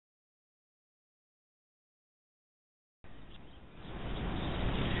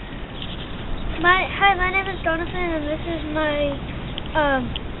Jonathan, and this is my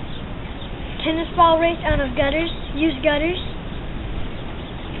tennis ball race out of gutters, used gutters.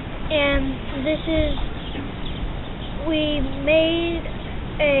 And this is, we made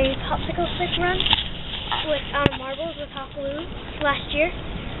a popsicle stick run out of marbles with hot glue last year.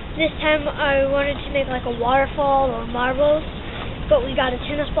 This time I wanted to make like a waterfall or marbles, but we got a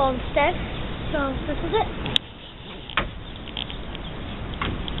tennis ball instead. So this is it.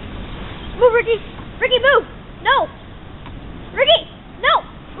 Move, Ricky! Ricky, move! No! Ricky! No!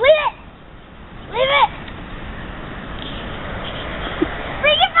 Leave it! Leave it!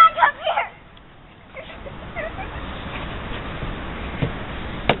 Bring it back up here!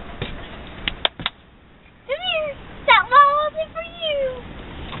 Come here! That ball will be for you!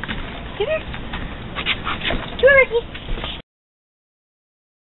 Come here! Come here, Ricky!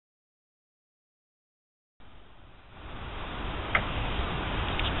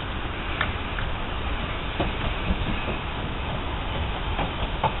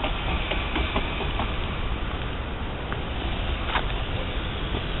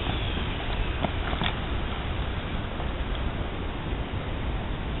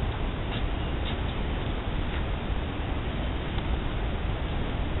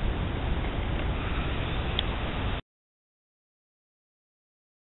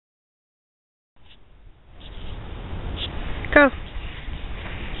 Go.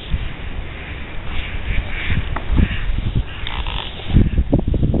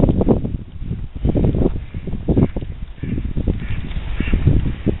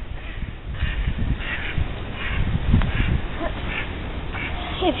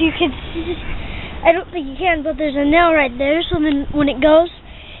 If you can see, I don't think you can, but there's a nail right there, so then when it goes,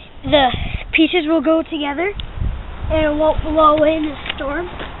 the pieces will go together and it won't blow away in a storm.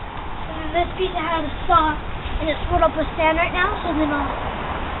 And this piece I had a saw, and it's filled up with sand right now, so then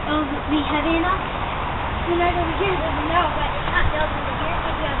it'll be heavy enough. And right over here, there's a nail, but it's not nailed over here,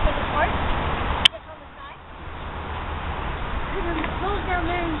 because we have bigger parts. It's on the side. And then it goes down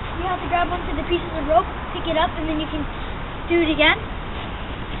there, and you have to grab onto the pieces of rope, pick it up, and then you can do it again.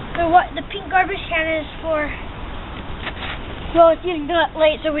 So what the pink garbage can is for, well, it's getting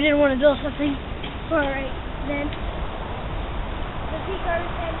late, so we didn't want to build something for right then. The pink garbage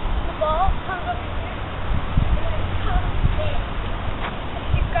can, the ball comes over here.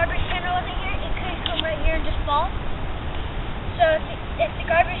 If the garbage can wasn't here, it could come right here and just fall. So if the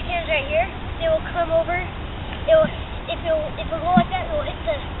garbage can is right here, they will come over. If it will go like that, it will hit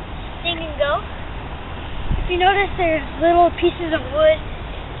the thing and go. If you notice, there's little pieces of wood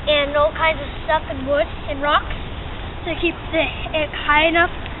and all kinds of stuff and wood and rocks to keep it high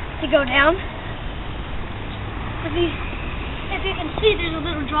enough to go down. If you can see, there's a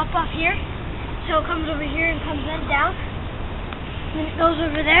little drop off here. So it comes over here and comes then down. And it goes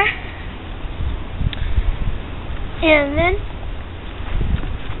over there. And then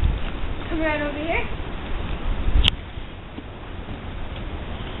come right over here.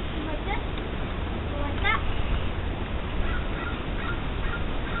 Like this. Like that.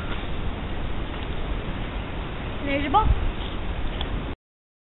 And there's your ball.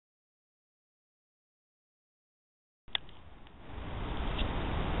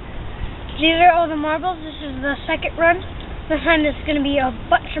 These are all the marbles. This is the second run. This time it's going to be a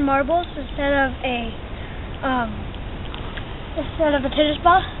bunch of marbles instead of a tennis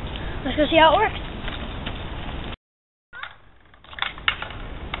ball. Let's go see how it works.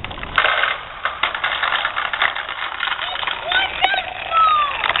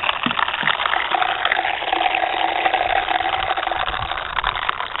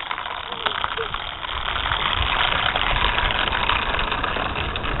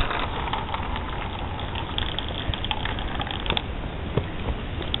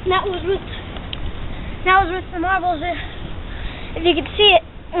 That was with the marbles. If you can see it,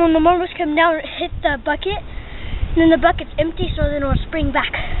 when the marbles come down, it hit the bucket, and then the bucket's empty, so then it'll spring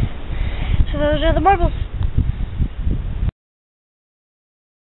back. So those are the marbles.